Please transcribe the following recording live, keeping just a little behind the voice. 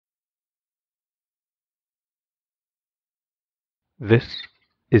This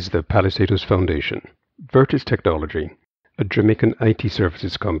is the Palisados Foundation. Vertus Technology, a Jamaican IT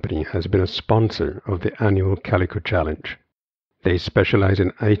services company, has been a sponsor of the annual Calico Challenge. They specialize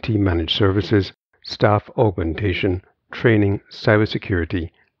in IT managed services, staff augmentation, training, cybersecurity,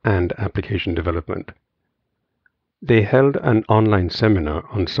 and application development. They held an online seminar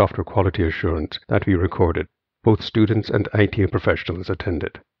on software quality assurance that we recorded. Both students and IT professionals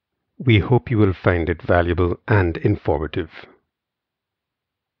attended. We hope you will find it valuable and informative.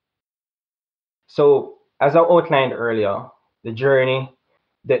 So, as I outlined earlier, the journey,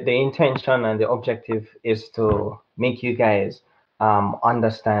 the intention and the objective is to make you guys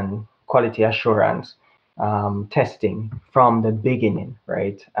understand quality assurance testing from the beginning,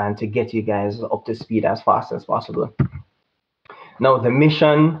 right? And to get you guys up to speed as fast as possible. Now, the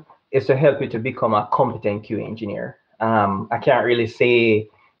mission is to help you to become a competent QA engineer. I can't really say,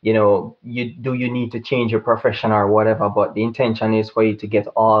 you need to change your profession or whatever, but the intention is for you to get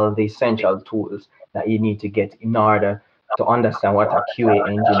all the essential tools that you need to get in order to understand what a QA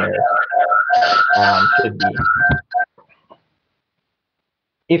engineer should be.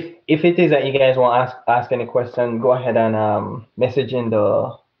 If it is that you guys want to ask any question, go ahead and message in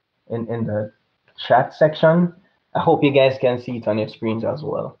the chat section. I hope you guys can see it on your screens as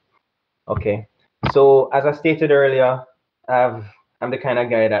well. Okay, so as I stated earlier, I'm the kind of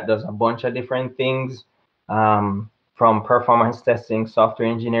guy that does a bunch of different things, from performance testing, software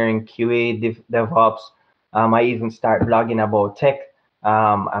engineering, QA, DevOps. I even start blogging about tech.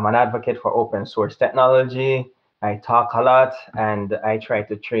 I'm an advocate for open source technology. I talk a lot, and I try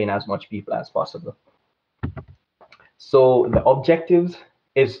to train as much people as possible. So the objectives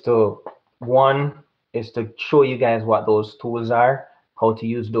is to, one, is to show you guys what those tools are, how to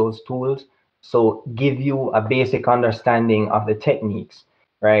use those tools. So give you a basic understanding of the techniques,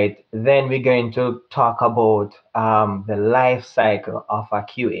 right? Then we're going to talk about the life cycle of a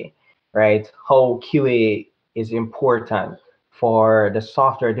QA, right? How QA is important for the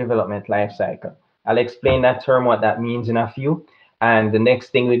software development life cycle. I'll explain that term, what that means in a few. And the next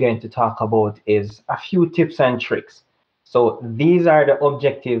thing we're going to talk about is a few tips and tricks. So these are the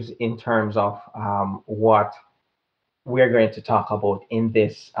objectives in terms of what we're going to talk about in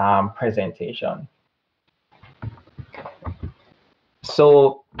this presentation.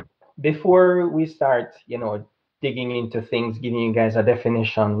 So before we start, digging into things, giving you guys a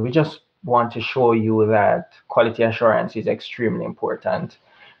definition, we just want to show you that quality assurance is extremely important.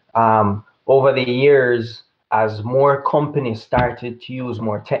 Over the years, as more companies started to use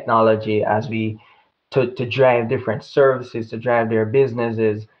more technology to drive different services, to drive their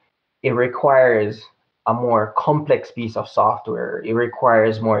businesses, it requires a more complex piece of software. It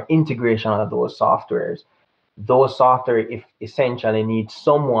requires more integration of those softwares. Those software essentially need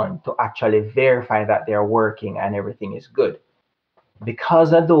someone to actually verify that they're working and everything is good.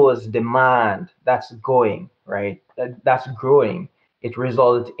 Because of those demand that's going, right, that's growing, it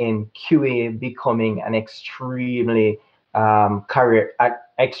results in QA becoming an extremely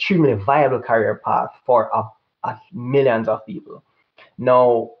extremely viable career path for millions of people.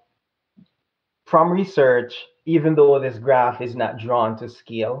 Now, from research, even though this graph is not drawn to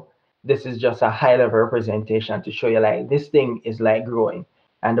scale, this is just a high level representation to show you like this thing is like growing.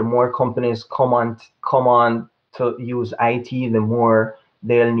 And the more companies come on to use IT, the more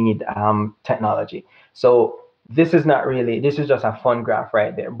they'll need technology. So this is just a fun graph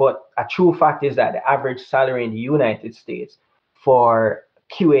right there. But a true fact is that the average salary in the United States for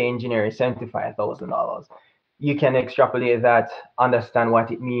QA engineer is $75,000. You can extrapolate that, understand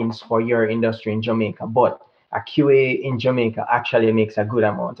what it means for your industry in Jamaica. But a QA in Jamaica actually makes a good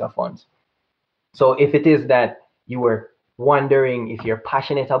amount of funds. So if it is that you were wondering if you're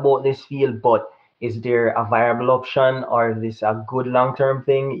passionate about this field, but is there a viable option, or is this a good long-term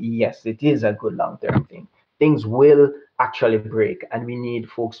thing? Yes, it is a good long-term thing. Things will actually break, and we need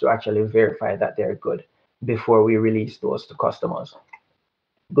folks to actually verify that they're good before we release those to customers.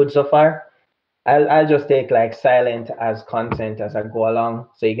 Good so far? I'll just take like silent as consent as I go along,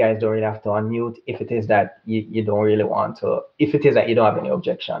 so you guys don't really have to unmute if it is that you don't really want to, if it is that you don't have any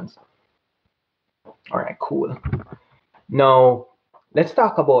objections. All right, cool. Now, let's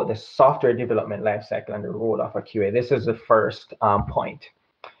talk about the software development lifecycle and the role of a QA. This is the first point.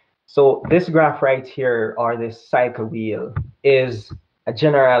 So this graph right here, or this cycle wheel, is a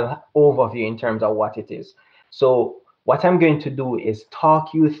general overview in terms of what it is. So what I'm going to do is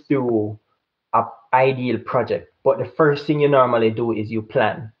talk you through an ideal project. But the first thing you normally do is you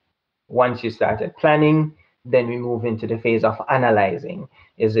plan. Once you started planning, then we move into the phase of analyzing.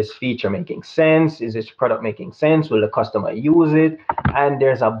 Is this feature making sense? Is this product making sense? Will the customer use it? And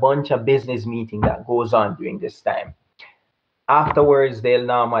there's a bunch of business meeting that goes on during this time. Afterwards, they'll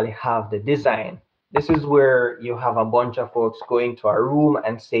normally have the design. This is where you have a bunch of folks going to a room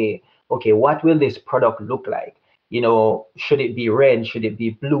and say, okay, what will this product look like? You know, should it be red? Should it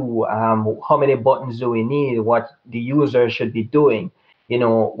be blue? How many buttons do we need? What the user should be doing? You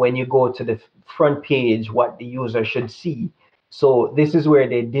know, when you go to the front page, what the user should see. So this is where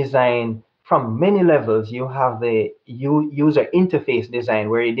they design from many levels. You have the user interface design,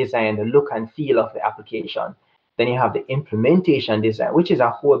 where you design the look and feel of the application. Then you have the implementation design, which is a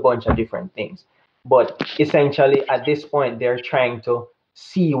whole bunch of different things. But essentially, at this point, they're trying to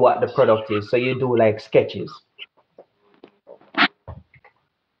see what the product is. So you do like sketches.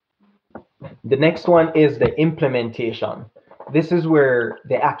 The next one is the implementation. This is where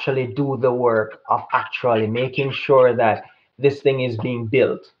they actually do the work of actually making sure that this thing is being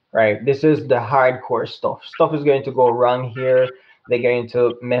built, right? This is the hardcore stuff. Stuff is going to go wrong here. They're going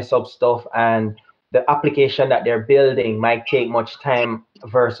to mess up stuff, and the application that they're building might take much time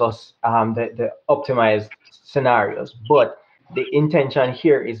versus the optimized scenarios. But the intention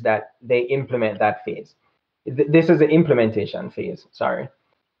here is that they implement that phase. This is the implementation phase, sorry.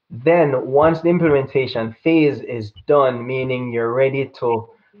 Then once the implementation phase is done, meaning you're ready to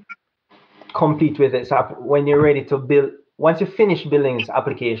complete with this app, when you're ready to build, once you finish building this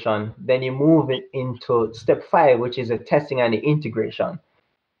application, then you move it into step 5, which is the testing and the integration.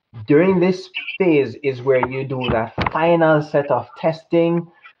 During this phase is where you do that final set of testing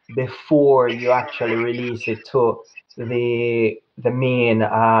before you actually release it to the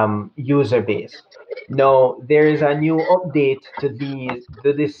main user base. Now, there is a new update to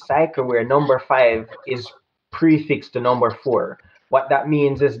this cycle where number 5 is prefixed to number 4. What that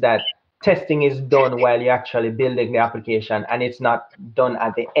means is that testing is done while you're actually building the application, and it's not done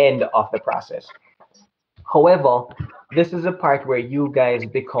at the end of the process. However, this is a part where you guys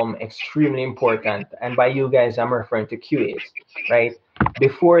become extremely important. And by you guys, I'm referring to QAs, right?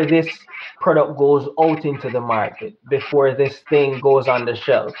 Before this product goes out into the market, before this thing goes on the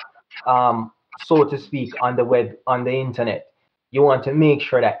shelf, so to speak, on the web, on the internet, you want to make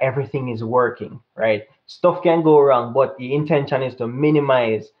sure that everything is working, right? Stuff can go wrong, but the intention is to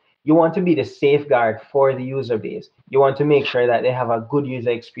minimize. You want to be the safeguard for the user base. You want to make sure that they have a good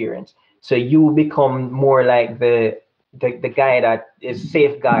user experience. So you become more like the guy that is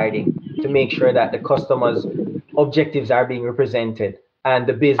safeguarding to make sure that the customer's objectives are being represented and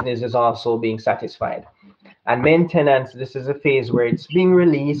the business is also being satisfied. And maintenance, this is a phase where it's being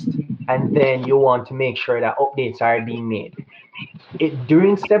released, and then you want to make sure that updates are being made.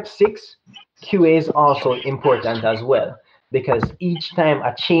 During step 6, QA is also important as well, because each time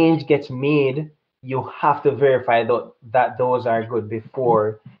a change gets made, you have to verify that those are good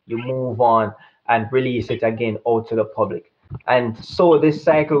before you move on and release it again out to the public. And so this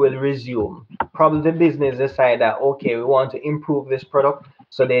cycle will resume. Probably the business decide that, okay, we want to improve this product,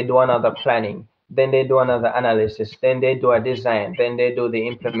 so they do another planning, then they do another analysis, then they do a design, then they do the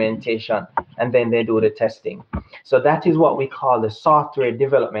implementation, and then they do the testing. So that is what we call the software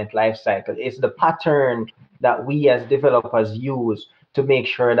development lifecycle. It's the pattern that we as developers use to make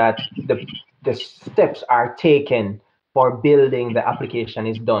sure that the steps are taken for building the application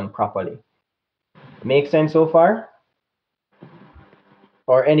is done properly. Make sense so far?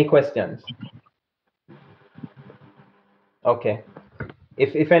 Or any questions? Okay.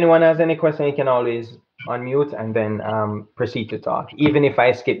 If anyone has any question, you can always unmute and then proceed to talk, even if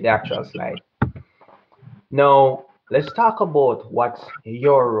I skip the actual slide. Now, let's talk about what's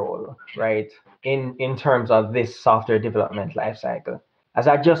your role, right, in terms of this software development lifecycle. As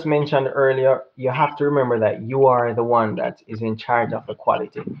I just mentioned earlier, you have to remember that you are the one that is in charge of the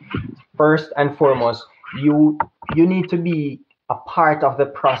quality. First and foremost, you need to be a part of the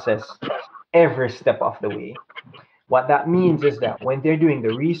process every step of the way. What that means is that when they're doing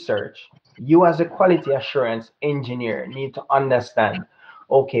the research, you as a quality assurance engineer need to understand,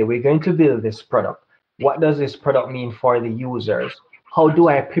 okay, we're going to build this product. What does this product mean for the users? How do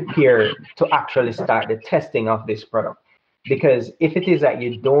I prepare to actually start the testing of this product? Because if it is that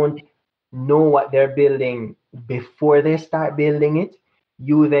you don't know what they're building before they start building it,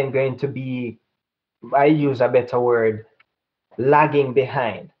 you then going to be, I use a better word, lagging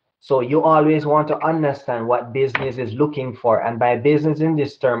behind. So you always want to understand what business is looking for. And by business in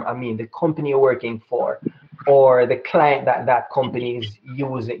this term, I mean the company you're working for, or the client that company is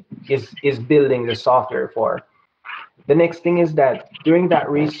using, is building the software for. The next thing is that during that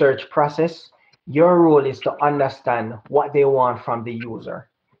research process, your role is to understand what they want from the user,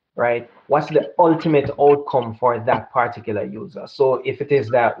 right? What's the ultimate outcome for that particular user? So if it is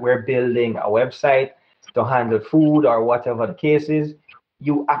that we're building a website to handle food or whatever the case is,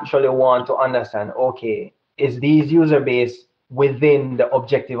 you actually want to understand, okay, is these user base within the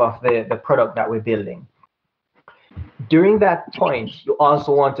objective of the product that we're building. During that point, you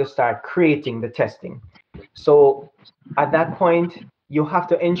also want to start creating the testing. So at that point, you have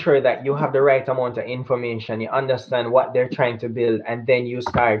to ensure that you have the right amount of information, you understand what they're trying to build, and then you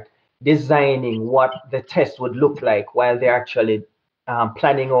start designing what the test would look like while they're actually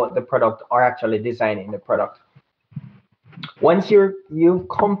planning out the product or actually designing the product. Once you've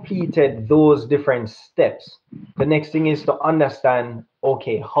completed those different steps, the next thing is to understand,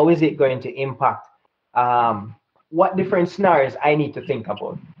 okay, how is it going to impact what different scenarios I need to think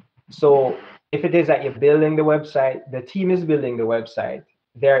about. So if it is that you're building the website, the team is building the website,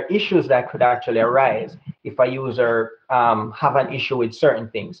 there are issues that could actually arise if a user have an issue with certain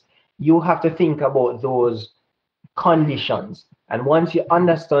things. You have to think about those conditions. And once you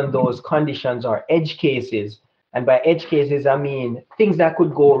understand those conditions or edge cases, and by edge cases, I mean things that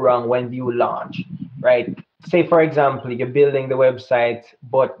could go wrong when you launch, right? Say, for example, you're building the website,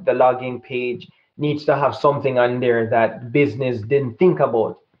 but the login page needs to have something on there that business didn't think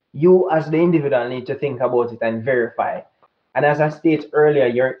about. You as the individual need to think about it and verify. And as I stated earlier,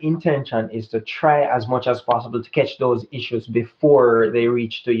 your intention is to try as much as possible to catch those issues before they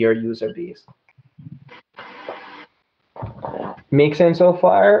reach to your user base. Make sense so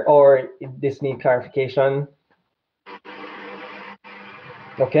far, or this need clarification?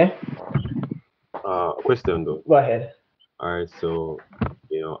 Okay. Question though. Go ahead. All right, so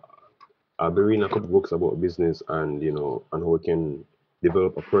I've been reading a couple books about business and and how we can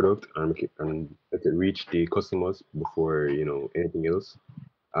develop a product and make it reach the customers before anything else.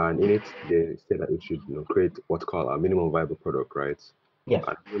 And in it, they say that it should create what's called a minimum viable product, right? Yes.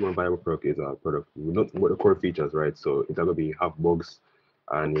 A minimum viable product is a product not what the core features, right? So it's gonna be have bugs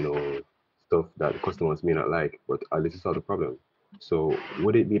and stuff that customers may not like, but at least it's not a problem. So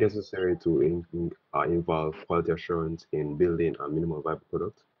would it be necessary to involve quality assurance in building a minimum viable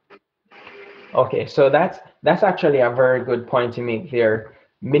product? Okay, so that's actually a very good point to make there.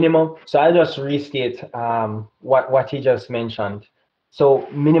 Minimum. So I'll just restate what he just mentioned. So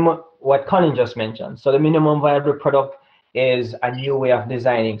minimum, what Colin just mentioned. So the minimum viable product is a new way of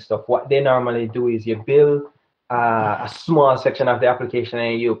designing stuff. What they normally do is you build a small section of the application,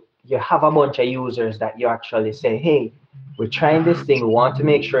 and you have a bunch of users that you actually say, hey, we're trying this thing. We want to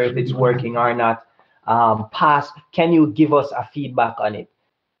make sure if it's working or not. Can you give us a feedback on it?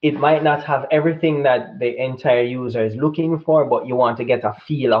 It might not have everything that the entire user is looking for, but you want to get a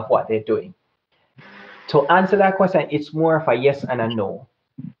feel of what they're doing. To answer that question, it's more of a yes and a no.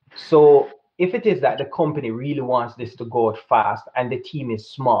 So if it is that the company really wants this to go out fast and the team is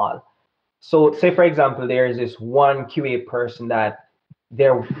small, so say for example, there is this one QA person that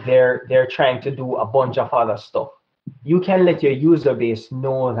they're trying to do a bunch of other stuff. You can let your user base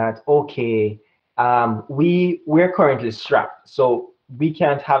know that, okay, we're currently strapped, so we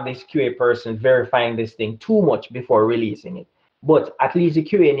can't have this QA person verifying this thing too much before releasing it. But at least the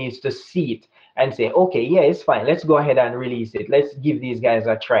QA needs to see it and say, okay, yeah, it's fine. Let's go ahead and release it. Let's give these guys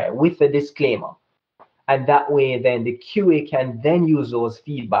a try with a disclaimer. And that way, then the QA can then use those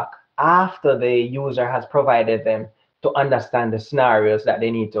feedback after the user has provided them to understand the scenarios that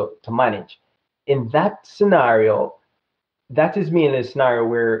they need to manage. In that scenario, that is mainly a scenario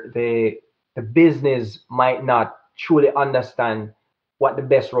where the business might not truly understand what the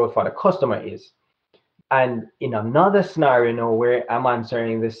best road for the customer is. And in another scenario where I'm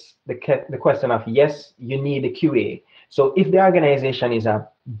answering the question of, yes, you need a QA. So if the organization is a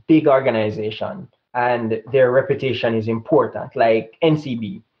big organization and their reputation is important, like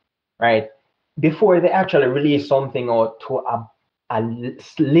NCB, right? Before they actually release something out to a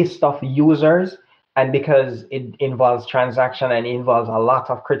list of users, and because it involves transaction and involves a lot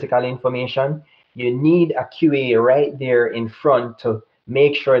of critical information, you need a QA right there in front to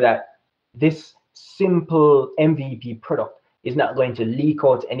make sure that this simple MVP product is not going to leak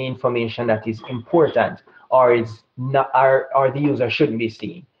out any information that is important or is not, or the user shouldn't be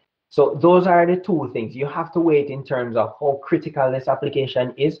seeing. So those are the two things. You have to wait in terms of how critical this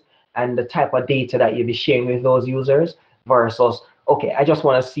application is and the type of data that you'll be sharing with those users versus, okay, I just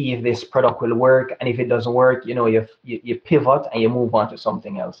want to see if this product will work, and if it doesn't work, you pivot and you move on to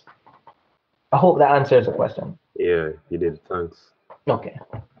something else. I hope that answers the question. Yeah, you did. Thanks. Okay,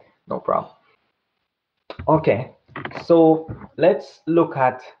 no problem. Okay, so let's look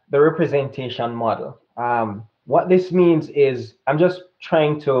at the representation model. What this means is, I'm just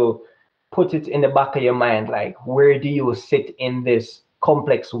trying to put it in the back of your mind, like, where do you sit in this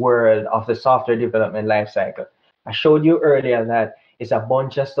complex world of the software development lifecycle? I showed you earlier that it's a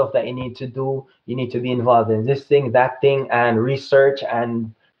bunch of stuff that you need to do. You need to be involved in this thing, that thing, and research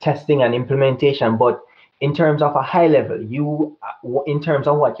and testing and implementation. But in terms of a high level, in terms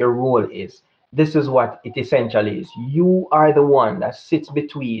of what your role is, this is what it essentially is. You are the one that sits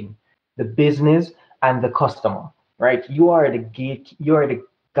between the business and the customer, right? You are the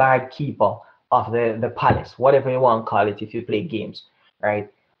guard keeper of the palace, whatever you want to call it if you play games,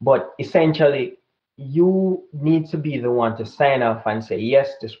 right? But essentially, you need to be the one to sign off and say,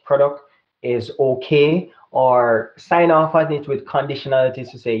 yes, this product is okay, or sign off on it with conditionalities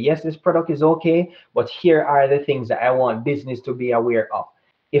to say, yes, this product is okay, but here are the things that I want business to be aware of.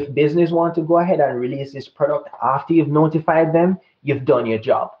 If business want to go ahead and release this product after you've notified them, you've done your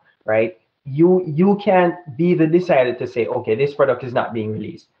job, right? You can be the decider to say, okay, this product is not being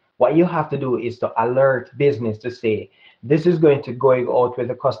released. What you have to do is to alert business to say, this is going to go out with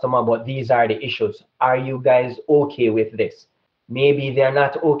the customer, but these are the issues. Are you guys okay with this? Maybe they're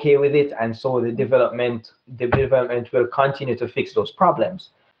not okay with it, and so the development will continue to fix those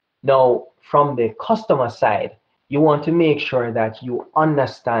problems. Now, from the customer side, you want to make sure that you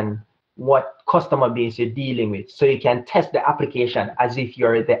understand what customer base you're dealing with so you can test the application as if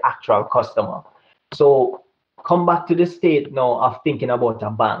you're the actual customer. So come back to the state now of thinking about a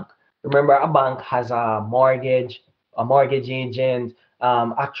bank. Remember, a bank has a mortgage agent,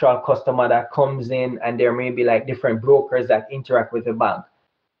 actual customer that comes in, and there may be like different brokers that interact with the bank.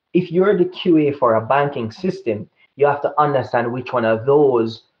 If you're the QA for a banking system, you have to understand which one of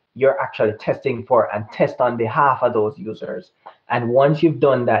those you're actually testing for and test on behalf of those users. And once you've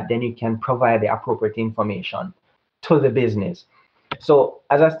done that, then you can provide the appropriate information to the business. So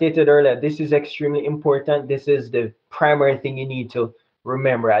as I stated earlier, this is extremely important. This is the primary thing you need to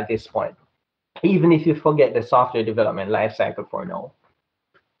remember at this point, even if you forget the software development lifecycle for now.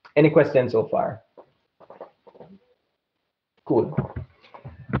 Any questions so far? Cool.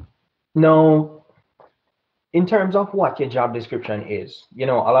 Now, in terms of what your job description is, a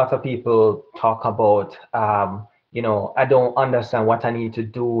lot of people talk about, I don't understand what I need to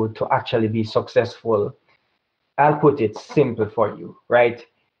do to actually be successful. I'll put it simple for you, right?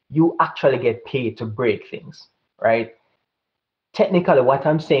 You actually get paid to break things, right? Technically, what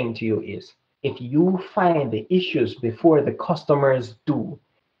I'm saying to you is, if you find the issues before the customers do,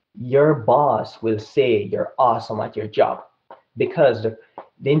 your boss will say you're awesome at your job, because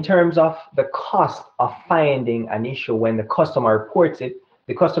in terms of the cost of finding an issue when the customer reports it,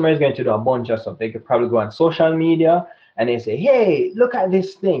 the customer is going to do a bunch of stuff. They could probably go on social media and they say, hey, look at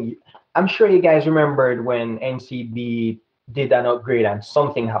this thing. I'm sure you guys remembered when NCB did an upgrade and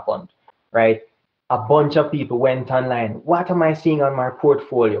something happened, right? A bunch of people went online. What am I seeing on my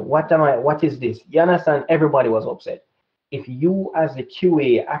portfolio? What is this? You understand? Everybody was upset. If you as the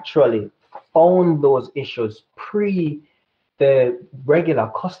QA actually found those issues pre the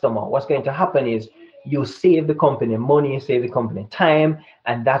regular customer, what's going to happen is you save the company money, you save the company time,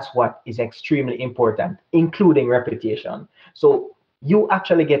 and that's what is extremely important, including reputation. So you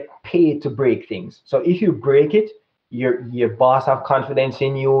actually get paid to break things. So if you break it, your boss have confidence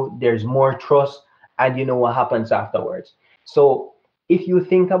in you, there's more trust, and you know what happens afterwards. So if you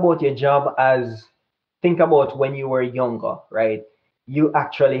think about your job as, think about when you were younger, right? You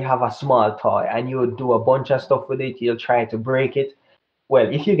actually have a small toy and you do a bunch of stuff with it, you'll try to break it. Well,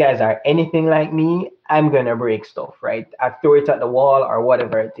 if you guys are anything like me, I'm gonna break stuff, right? I throw it at the wall or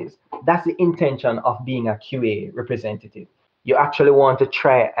whatever it is. That's the intention of being a QA representative. You actually want to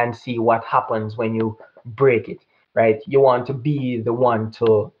try and see what happens when you break it, right? You want to be the one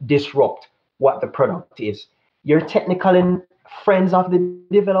to disrupt what the product is. You're technically friends of the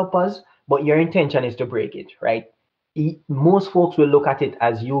developers, but your intention is to break it, right? Most folks will look at it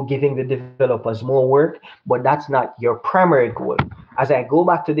as you giving the developers more work, but that's not your primary goal. As I go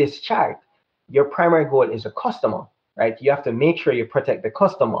back to this chart, your primary goal is a customer, right? You have to make sure you protect the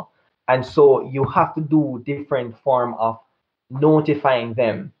customer. And so you have to do different form of notifying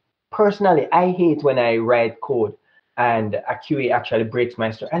them. Personally, I hate when I write code and a QA actually breaks my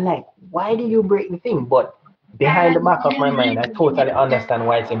stuff. I'm like, why do you break the thing? But behind the back of my mind, I totally understand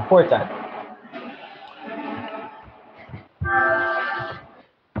why it's important.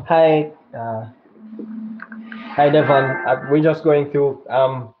 Hi, hi Devon. We're just going through.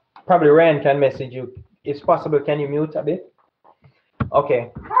 Probably Ryan can message you. It's possible. Can you mute a bit?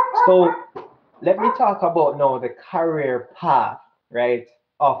 Okay. So let me talk about now the career path, right,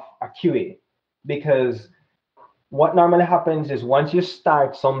 of a QA, because what normally happens is once you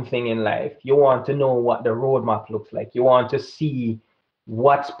start something in life, you want to know what the roadmap looks like. You want to see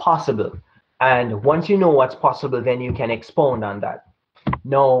what's possible. And once you know what's possible, then you can expound on that.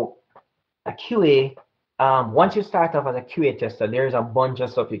 Now, a QA, once you start off as a QA tester, there's a bunch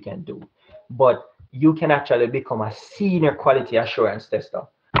of stuff you can do. But you can actually become a senior quality assurance tester.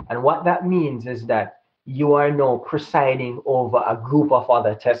 And what that means is that you are now presiding over a group of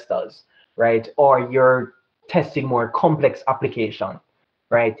other testers, right? Or you're testing more complex application,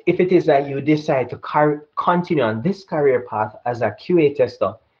 right? If it is that you decide to continue on this career path as a QA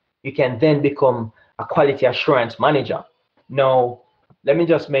tester, you can then become a quality assurance manager. Now, let me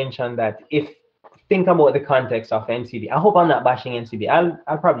just mention that if think about the context of NCB. I hope I'm not bashing NCB.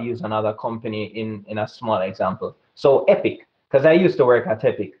 I'll probably use another company in a small example. So Epic, because I used to work at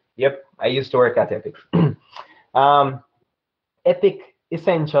Epic. Yep, I used to work at Epic. um, Epic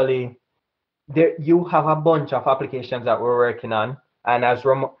essentially, there you have a bunch of applications that we're working on, and as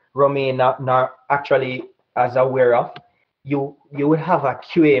Romain not actually as aware of, you would have a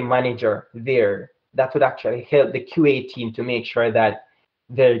QA manager there that would actually help the QA team to make sure that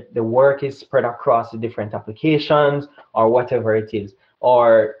the work is spread across the different applications or whatever it is.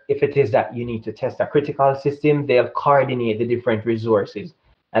 Or if it is that you need to test a critical system, they'll coordinate the different resources.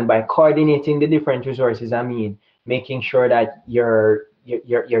 And by coordinating the different resources, I mean making sure that your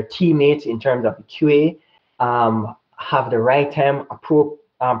teammates in terms of the QA have the right time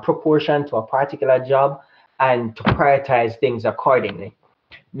proportion to a particular job and to prioritize things accordingly.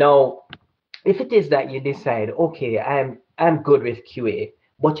 Now, if it is that you decide, okay, I'm good with QA,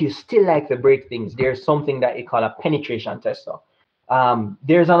 but you still like to break things, there's something that you call a penetration tester.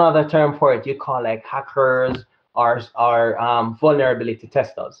 There's another term for it you call like hackers or vulnerability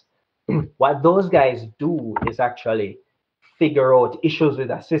testers. What those guys do is actually figure out issues with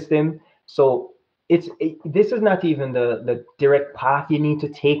a system. So this is not even the direct path you need to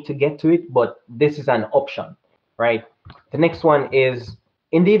take to get to it, but this is an option, right? The next one is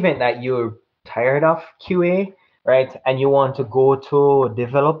in the event that you're tired of QA, right, and you want to go to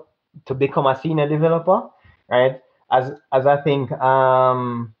become a senior developer, right? As I think it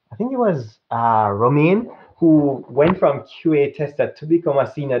was Romain who went from QA tester to become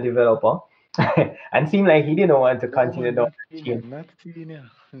a senior developer, and seemed like he didn't want to continue down Not the senior, chain. not senior.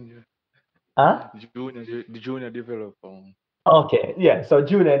 Yeah. Huh? Junior, the junior developer. Okay, yeah. So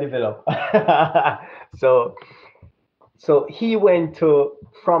junior developer. so so he went to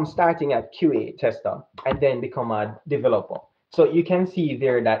from starting at QA tester and then become a developer. So you can see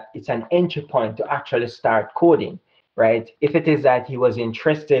there that it's an entry point to actually start coding, right? If it is that he was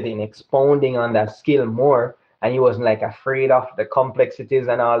interested in expounding on that skill more and he wasn't like afraid of the complexities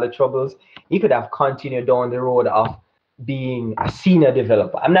and all the troubles, he could have continued down the road of being a senior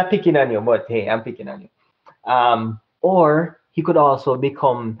developer. I'm not picking on you, but hey, I'm picking on you. Or he could also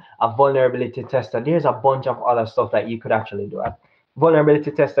become a vulnerability tester. There's a bunch of other stuff that you could actually do.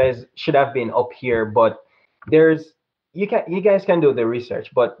 Vulnerability tester should have been up here, but there's you guys can do the research,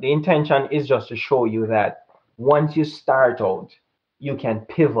 but the intention is just to show you that once you start out, you can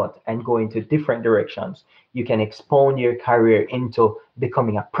pivot and go into different directions. You can expand your career into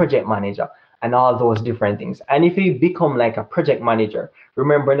becoming a project manager and all those different things. And if you become like a project manager,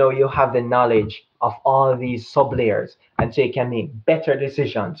 remember now you have the knowledge of all these sub layers, and so you can make better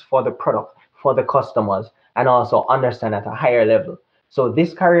decisions for the product, for the customers, and also understand at a higher level. So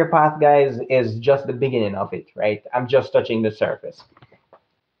this career path, guys, is just the beginning of it, right? I'm just touching the surface.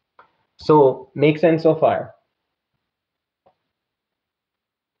 So make sense so far?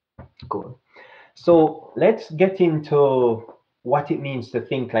 Cool. So let's get into what it means to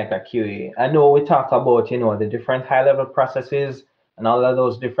think like a QA. I know we talked about, the different high-level processes and all of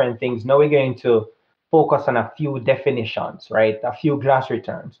those different things. Now we're going to focus on a few definitions, right? A few glossary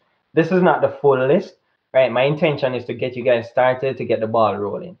terms. This is not the full list, right? My intention is to get you guys started to get the ball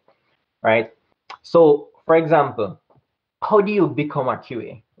rolling, right? So, for example, how do you become a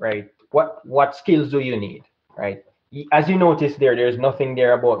QA, right? What skills do you need, right? As you notice there's nothing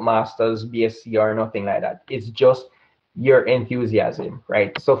there about masters, BSc, or nothing like that. It's just your enthusiasm,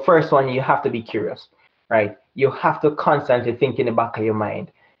 right? So first one, you have to be curious, right? You have to constantly think in the back of your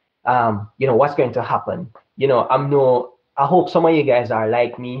mind, what's going to happen? I hope some of you guys are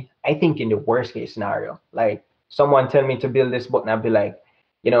like me. I think in the worst case scenario, like someone tell me to build this button, I'll be like,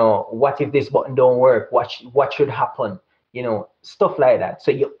 what if this button don't work? What should happen? Stuff like that.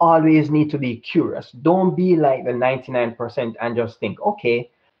 So you always need to be curious. Don't be like the 99% and just think, okay,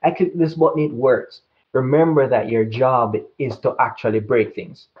 I click this button, it works. Remember that your job is to actually break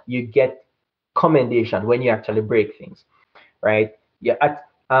things. You get commendation when you actually break things, right? Yeah,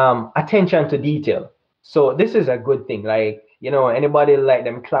 attention to detail. So this is a good thing. Like, anybody like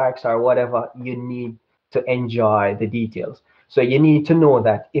them Clarks or whatever, you need to enjoy the details. So you need to know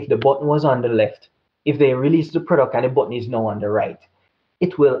that if the button was on the left, if they release the product and the button is now on the right,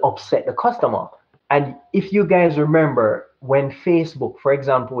 it will upset the customer. And if you guys remember when Facebook, for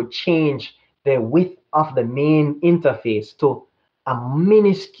example, would change the width of the main interface to a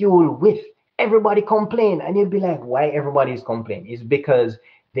minuscule width, everybody complain, and you'd be like, why everybody's complaining? It's because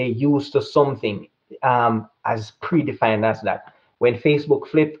they used to something as predefined as that. When Facebook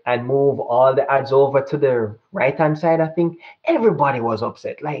flipped and moved all the ads over to the right hand side, I think everybody was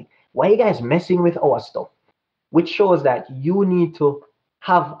upset. Like, why are you guys messing with our stuff? Which shows that you need to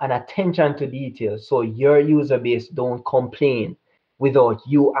have an attention to detail so your user base don't complain without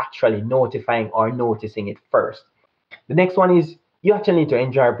you actually notifying or noticing it first. The next one is you actually need to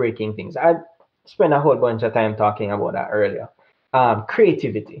enjoy breaking things. I spent a whole bunch of time talking about that earlier.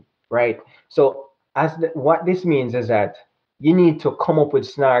 Creativity, right? So what this means is that you need to come up with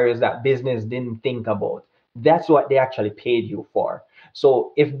scenarios that business didn't think about. That's what they actually paid you for.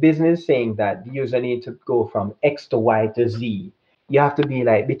 So if business is saying that the user need to go from X to Y to Z, you have to be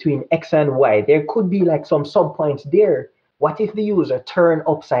like between X and Y. There could be like some subpoints there. What if the user turn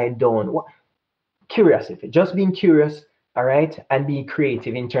upside down? Curiosity, just being curious, all right, and be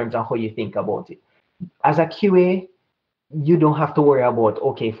creative in terms of how you think about it. As a QA, you don't have to worry about,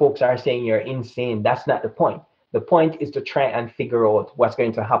 okay, folks are saying you're insane. That's not the point. The point is to try and figure out what's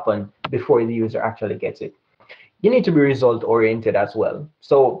going to happen before the user actually gets it. You need to be result oriented as well.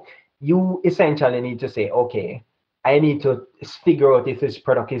 So you essentially need to say, okay, I need to figure out if this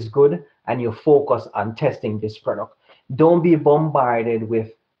product is good, and you focus on testing this product. Don't be bombarded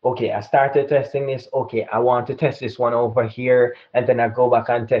with, okay, I started testing this, okay, I want to test this one over here, and then I go back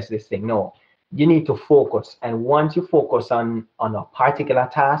and test this thing. No, you need to focus. And once you focus on a particular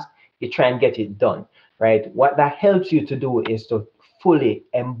task, you try and get it done, right? What that helps you to do is to fully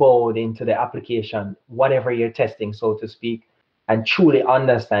embed into the application, whatever you're testing, so to speak, and truly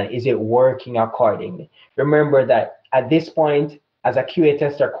understand, is it working accordingly? Remember that at this point, as a QA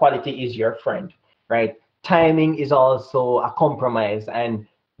tester, quality is your friend, right? Timing is also a compromise. And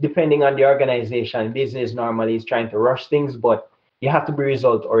depending on the organization, business normally is trying to rush things, but you have to be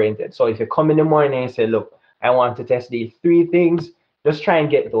result oriented. So if you come in the morning and say, look, I want to test these 3 things, just try and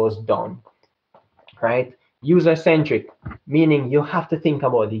get those done, right? User centric, meaning you have to think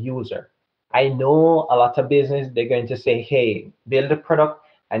about the user. I know a lot of business, they're going to say, hey, build a product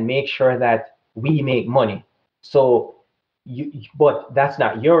and make sure that we make money. So but that's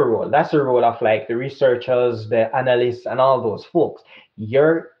not your role. That's the role of like the researchers, the analysts, and all those folks.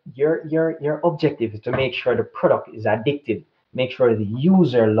 Your objective is to make sure the product is addictive, make sure the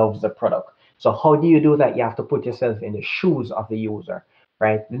user loves the product. So how do you do that? You have to put yourself in the shoes of the user,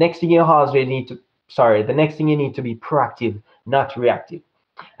 right? The next thing the next thing you need to be proactive, not reactive.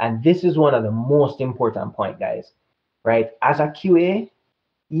 And this is one of the most important point, guys, right? As a QA,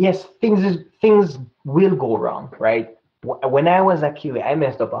 yes, things will go wrong, right? When I was a QA, I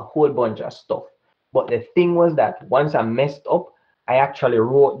messed up a whole bunch of stuff. But the thing was that once I messed up, I actually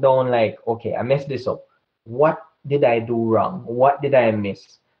wrote down like, okay, I messed this up. What did I do wrong? What did I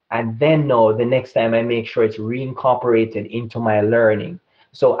miss? And then now the next time I make sure it's reincorporated into my learning.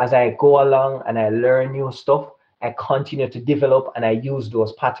 So as I go along and I learn new stuff, I continue to develop and I use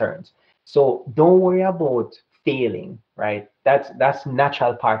those patterns. So don't worry about failing, right? That's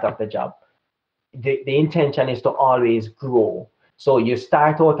natural part of the job. The intention is to always grow. So you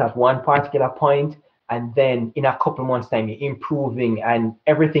start out at one particular point, and then in a couple months time you're improving and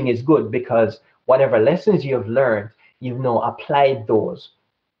everything is good because whatever lessons you've learned, you've now applied those.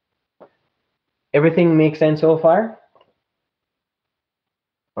 Everything makes sense so far?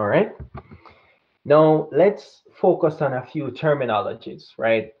 All right. Now let's focus on a few terminologies,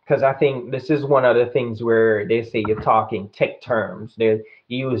 right? Because I think this is one of the things where they say you're talking tech terms. They're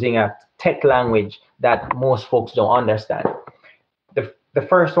using a tech language that most folks don't understand. The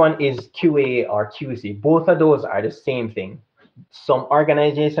first one is QA or QC. Both of those are the same thing. Some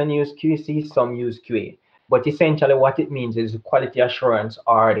organizations use QC, some use QA. But essentially what it means is quality assurance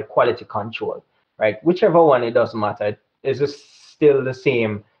or the quality control, right? Whichever one, it doesn't matter. It's still the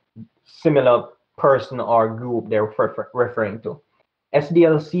same, similar person or group they're referring to.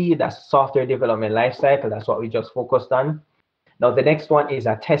 SDLC, that's software development lifecycle. That's what we just focused on. Now, the next one is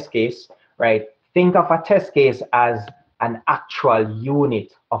a test case, right? Think of a test case as an actual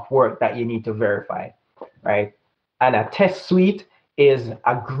unit of work that you need to verify, right? And a test suite is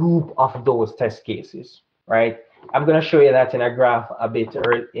a group of those test cases, right? I'm going to show you that in a graph a bit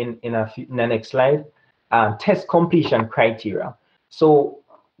in the next slide. Test completion criteria. So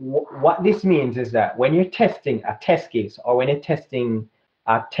what this means is that when you're testing a test case or when you're testing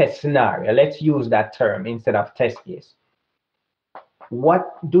a test scenario, let's use that term instead of test case.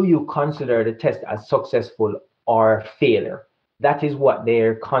 What do you consider the test as successful or failure? That is what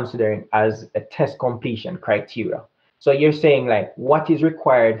they're considering as a test completion criteria. So you're saying like, what is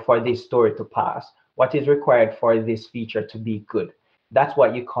required for this story to pass? What is required for this feature to be good? That's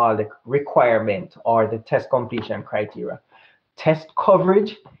what you call the requirement or the test completion criteria. Test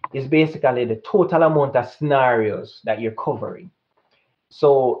coverage is basically the total amount of scenarios that you're covering.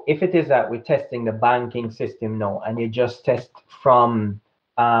 So if it is that we're testing the banking system now and you just test from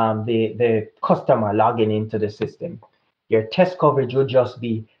the customer logging into the system, your test coverage will just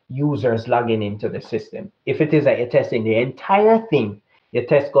be users logging into the system. If it is that you're testing the entire thing, your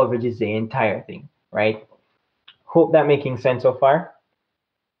test coverage is the entire thing, right? Hope that making sense so far.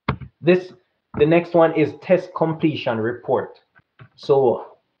 The next one is test completion report. So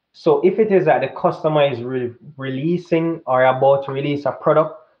if it is that the customer is releasing or about to release a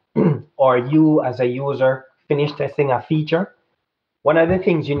product, or you as a user finish testing a feature, one of the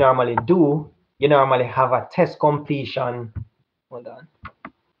things you normally do, you normally have a test completion. Hold on.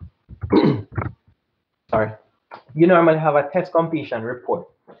 Sorry. You normally have a test completion report.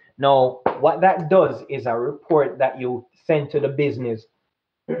 Now, what that does is a report that you send to the business.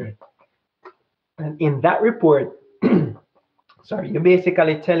 And in that report, sorry, you're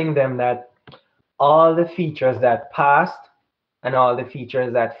basically telling them that all the features that passed and all the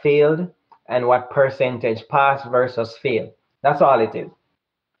features that failed and what percentage passed versus failed. That's all it is.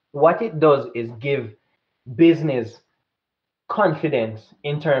 What it does is give business confidence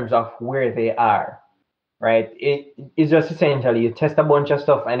in terms of where they are, right? It's just essentially you test a bunch of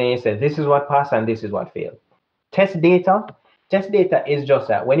stuff and then you say, this is what passed and this is what failed. Test data is just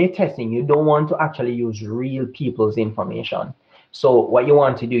that when you're testing, you don't want to actually use real people's information. So what you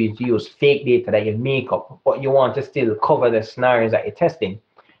want to do is to use fake data that you make up, but you want to still cover the scenarios that you're testing.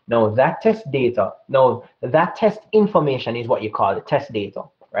 Now that test information is what you call the test data,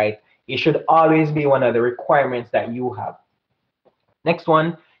 right? It should always be one of the requirements that you have. Next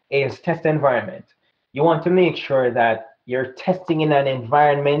one is test environment. You want to make sure that you're testing in an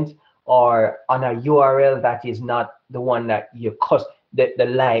environment or on a URL that is not the one that you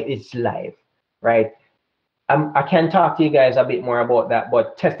it's live, right? I can talk to you guys a bit more about that,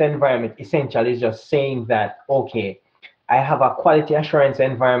 but test environment essentially is just saying that, okay, I have a quality assurance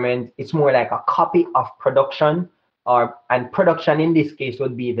environment. It's more like a copy of production, and production in this case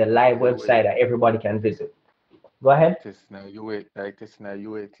would be the live website that everybody can visit. Go ahead. Testing a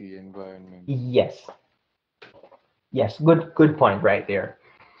UAT environment. Yes, good point right there.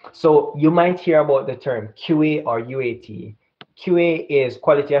 So you might hear about the term QA or UAT. QA is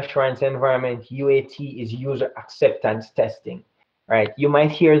quality assurance environment. UAT is user acceptance testing, right? You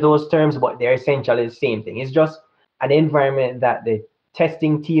might hear those terms, but they're essentially the same thing. It's just an environment that the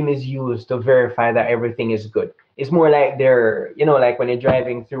testing team is used to verify that everything is good. It's more like they're, like when you're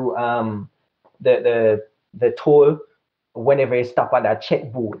driving through the toll, whenever you stop at that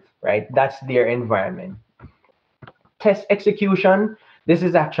check booth, right? That's their environment. Test execution. This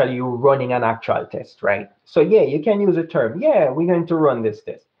is actually you running an actual test, right? So yeah, you can use a term. Yeah, we're going to run this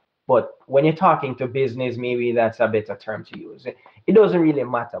test. But when you're talking to business, maybe that's a better term to use. It doesn't really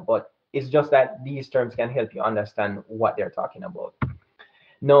matter, but it's just that these terms can help you understand what they're talking about.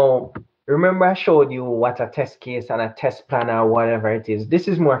 Now, remember I showed you what a test case and a test plan or whatever it is. This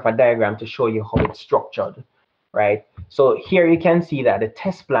is more of a diagram to show you how it's structured, right? So here you can see that the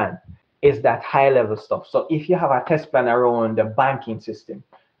test plan is that high level stuff. So if you have a test plan around the banking system,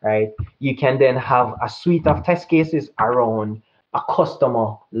 right, you can then have a suite of test cases around a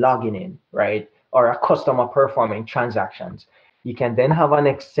customer logging in, right, or a customer performing transactions. You can then have a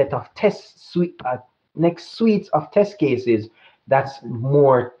next set of next suite of test cases that's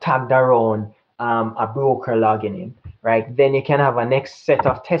more tagged around a broker logging in, right? Then you can have a next suite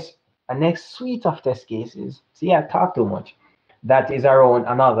of test cases. See, I talk too much. That is around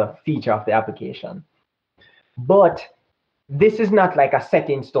another feature of the application. But this is not like a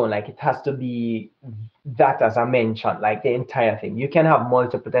set in stone, like it has to be that as I mentioned, like the entire thing. You can have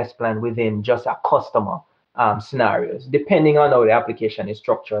multiple test plans within just a customer scenarios, depending on how the application is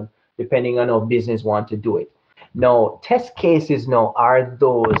structured, depending on how business want to do it. Now, test cases now are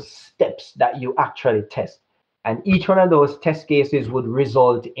those steps that you actually test. And each one of those test cases would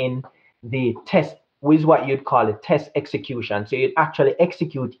result in the test with what you'd call a test execution. So you'd actually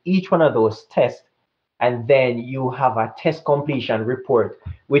execute each one of those tests, and then you have a test completion report,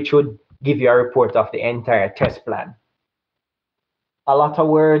 which would give you a report of the entire test plan. A lot of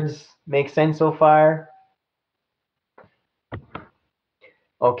words make sense so far?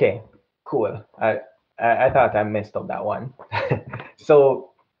 Okay, cool. I thought I messed up that one. So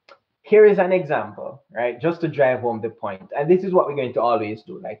here is an example, right? Just to drive home the point. And this is what we're going to always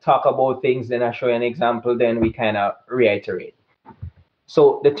do, like talk about things, then I show you an example, then we kind of reiterate.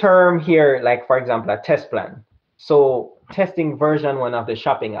 So the term here, like for example, a test plan. So testing version 1 of the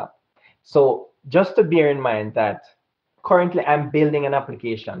shopping app. So just to bear in mind that currently I'm building an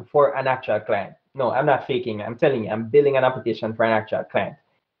application for an actual client. No, I'm not faking. I'm telling you, I'm building an application for an actual client.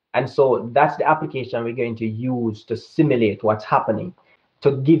 And so that's the application we're going to use to simulate what's happening,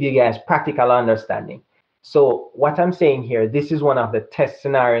 to give you guys practical understanding. So what I'm saying here, this is one of the test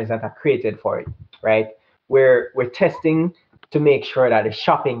scenarios that are created for it, right? Where we're testing to make sure that the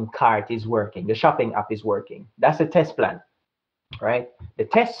shopping cart is working, the shopping app is working. That's a test plan, right? The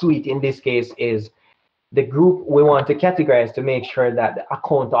test suite in this case is the group we want to categorize to make sure that the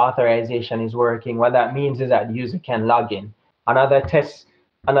account authorization is working. What that means is that the user can log in. Another test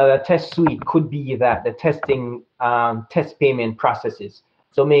suite could be that the testing test payment processes.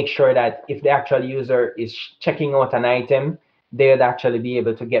 So make sure that if the actual user is checking out an item, they would actually be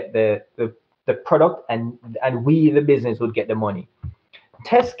able to get the product, and we, the business, would get the money.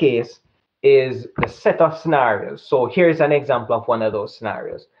 Test case is the set of scenarios. So here's an example of one of those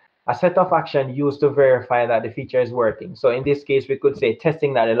scenarios. A set of action used to verify that the feature is working. So in this case, we could say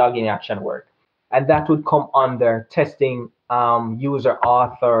testing that the login action work. And that would come under testing user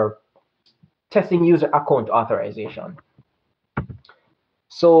account authorization.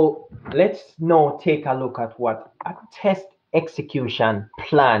 So let's now take a look at what a test execution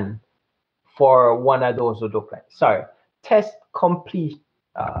plan for one of those would look like. Sorry, test complete.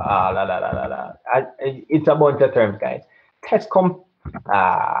 It's a bunch of terms, guys.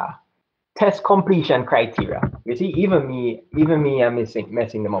 Test completion criteria. You see, even me, I'm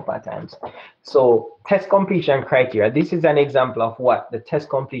messing them up at times. So test completion criteria. This is an example of what the test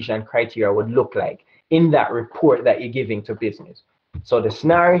completion criteria would look like in that report that you're giving to business. So the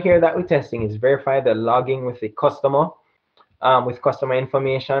scenario here that we're testing is verify the logging with the customer, with customer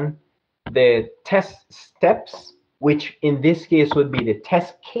information. The test steps, which in this case would be the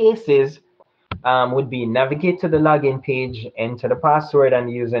test cases, would be navigate to the login page, enter the password and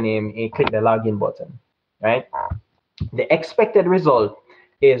username, and click the login button, right? The expected result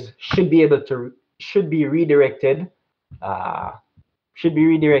is should be redirected to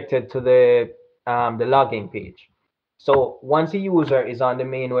the login page. So once a user is on the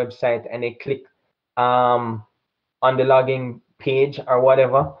main website and they click on the login page or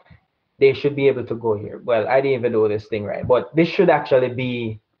whatever, they should be able to go here. Well, I didn't even do this thing right, but this should actually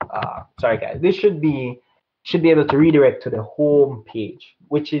be, sorry guys, this should be able to redirect to the home page,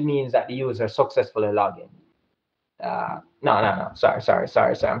 which means that the user successfully logged in. No, sorry,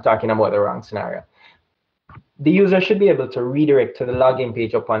 I'm talking about the wrong scenario. The user should be able to redirect to the login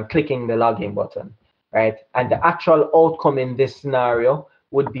page upon clicking the login button, right? And the actual outcome in this scenario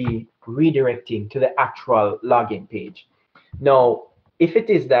would be redirecting to the actual login page. Now, if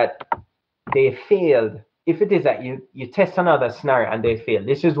it is that they failed, if it is that you test another scenario and they fail,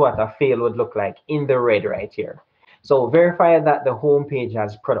 this is what a fail would look like in the red right here. So verify that the home page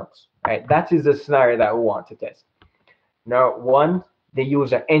has products, right? That is the scenario that we want to test. Now, one, the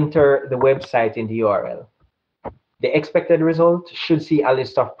user enter the website in the URL. The expected result should see a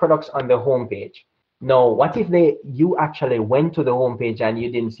list of products on the home page. Now, what if you actually went to the home page and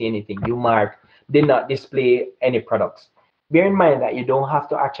you didn't see anything? You marked did not display any products. Bear in mind that you don't have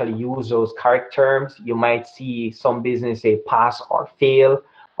to actually use those correct terms. You might see some business say pass or fail,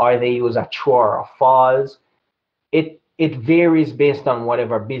 or they use a true or a false. It varies based on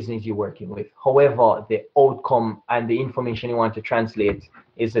whatever business you're working with. However, the outcome and the information you want to translate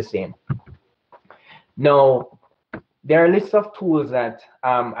is the same. Now, there are lists of tools that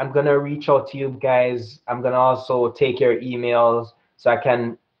I'm going to reach out to you guys. I'm going to also take your emails so I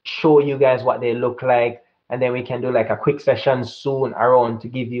can show you guys what they look like. And then we can do like a quick session soon around to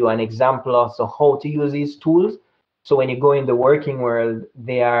give you an example of how to use these tools. So when you go in the working world,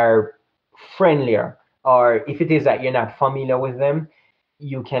 they are friendlier. Or if it is that you're not familiar with them,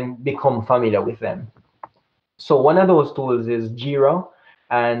 you can become familiar with them. So one of those tools is Jira.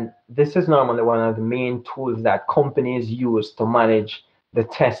 And this is normally one of the main tools that companies use to manage the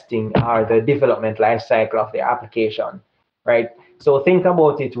testing or the development lifecycle of their application, right? So think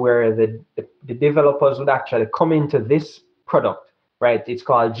about it where the developers would actually come into this product, right? It's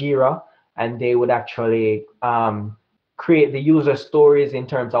called Jira, and they would actually create the user stories in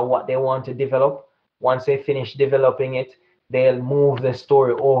terms of what they want to develop. Once they finish developing it, they'll move the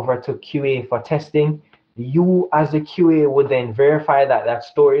story over to QA for testing. You as the QA would then verify that that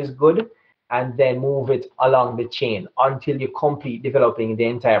story is good and then move it along the chain until you complete developing the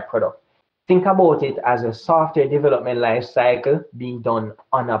entire product. Think about it as a software development life cycle being done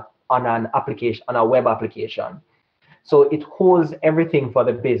on an application, on a web application. So it holds everything for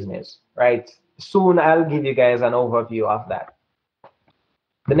the business, right? Soon I'll give you guys an overview of that.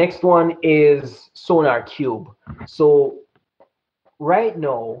 The next one is SonarQube. So right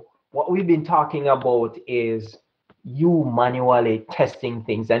now, what we've been talking about is you manually testing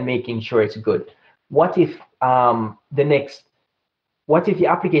things and making sure it's good? What if what if the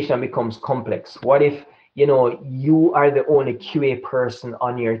application becomes complex? What if you are the only QA person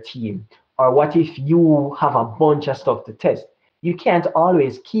on your team? Or what if you have a bunch of stuff to test? You can't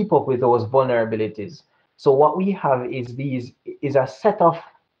always keep up with those vulnerabilities. So what we have is a set of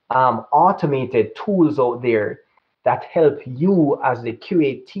automated tools out there that help you as the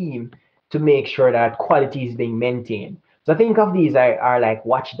QA team to make sure that quality is being maintained. So think of these are like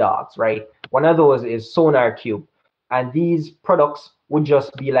watchdogs, right? One of those is SonarQube. And these products would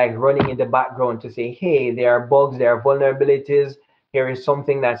just be like running in the background to say, hey, there are bugs, there are vulnerabilities, here is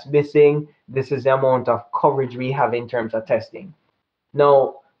something that's missing, this is the amount of coverage we have in terms of testing.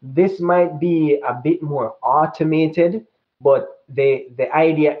 Now, this might be a bit more automated, but the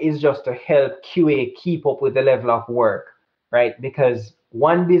idea is just to help QA keep up with the level of work, right? Because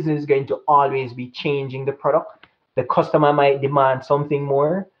one business is going to always be changing the product. The customer might demand something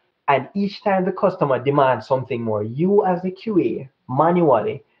more, and each time the customer demands something more, you as the QA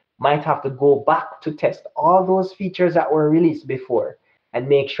manually might have to go back to test all those features that were released before and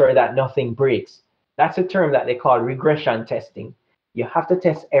make sure that nothing breaks. That's a term that they call regression testing. You have to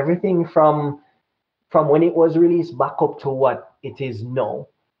test everything from when it was released back up to what it is now.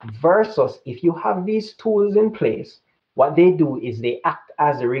 Versus if you have these tools in place, what they do is they act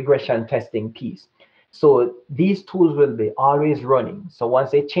as a regression testing piece. So these tools will be always running. So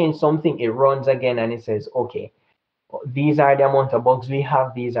once they change something, it runs again and it says, okay, these are the amount of bugs we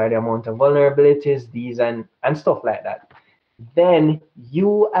have, these are the amount of vulnerabilities, these and stuff like that. Then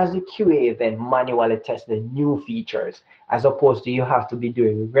you as a QA then manually test the new features, as opposed to you have to be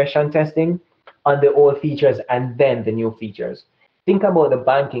doing regression testing on the old features and then the new features. Think about the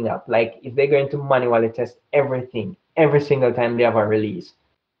banking app. Like if they're going to manually test everything every single time they have a release,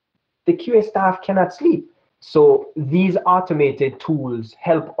 the QA staff cannot sleep. So these automated tools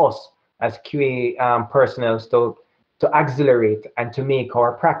help us as QA personnel to accelerate and to make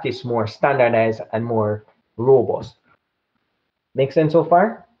our practice more standardized and more robust. Make sense so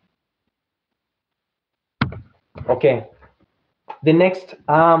far? Okay. The next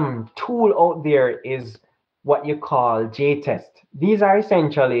tool out there is what you call JTest. These are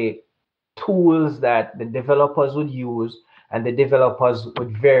essentially tools that the developers would use, and the developers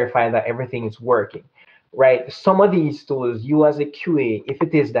would verify that everything is working, right? Some of these tools, you as a QA, if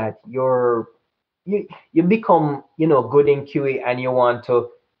it is that you become good in QA and you want to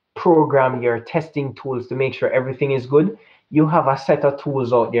program your testing tools to make sure everything is good, you have a set of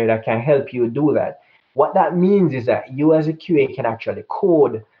tools out there that can help you do that. What that means is that you as a QA can actually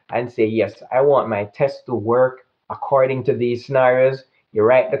code and say, yes, I want my test to work according to these scenarios. You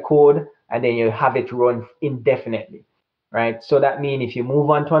write the code and then you have it run indefinitely, right? So that means if you move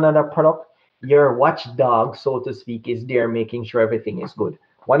on to another product, your watchdog, so to speak, is there making sure everything is good.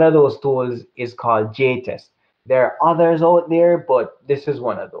 One of those tools is called JTest. There are others out there, but this is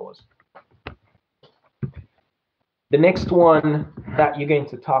one of those. The next one that you're going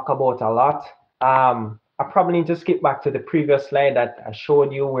to talk about a lot, I probably need to skip back to the previous slide that I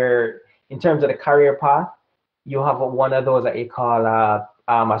showed you, where in terms of the career path, you have one of those that you call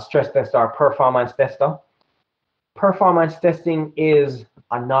a stress tester or performance tester. Performance testing is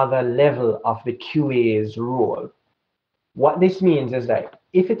another level of the QA's role. What this means is that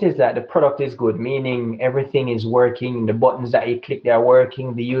if it is that the product is good, meaning everything is working, the buttons that you click, they're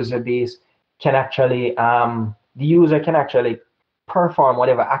working, the user base can actually, the user can actually perform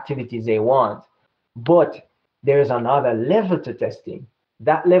whatever activities they want. But there's another level to testing.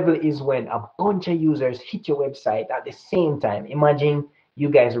 That level is when a bunch of users hit your website at the same time. Imagine you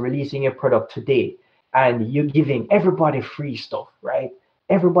guys releasing your product today and you're giving everybody free stuff, right?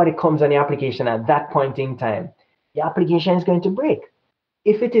 Everybody comes on the application at that point in time. The application is going to break.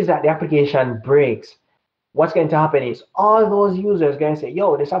 If it is that the application breaks, what's going to happen is all those users are going to say,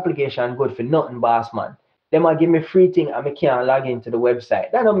 yo, this application good for nothing, boss man. They might give me free thing and I can't log into the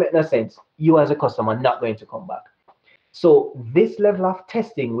website. That don't make no sense. You as a customer not going to come back. So this level of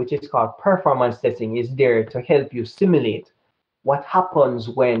testing, which is called performance testing, is there to help you simulate what happens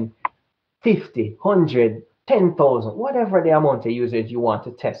when 50, 100, 10,000, whatever the amount of users you want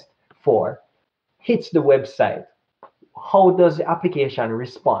to test for, hits the website. How does the application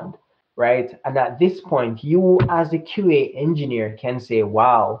respond, right? And at this point, you as a QA engineer can say,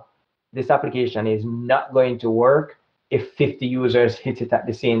 wow, this application is not going to work if 50 users hit it at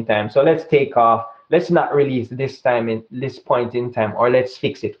the same time. So let's take off, let's not release this time in this point in time, or let's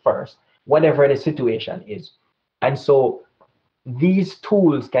fix it first, whatever the situation is. And so these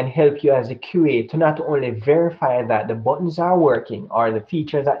tools can help you as a QA to not only verify that the buttons are working or the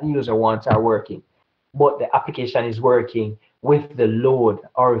features that the user wants are working, but the application is working with the load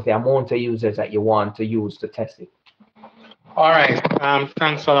or with the amount of users that you want to use to test it. All right.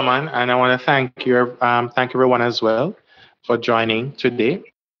 Thanks, Solomon, and I want to thank everyone as well for joining today.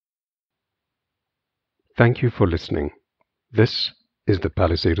 Thank you for listening. This is the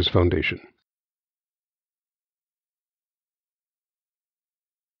Palisados Foundation.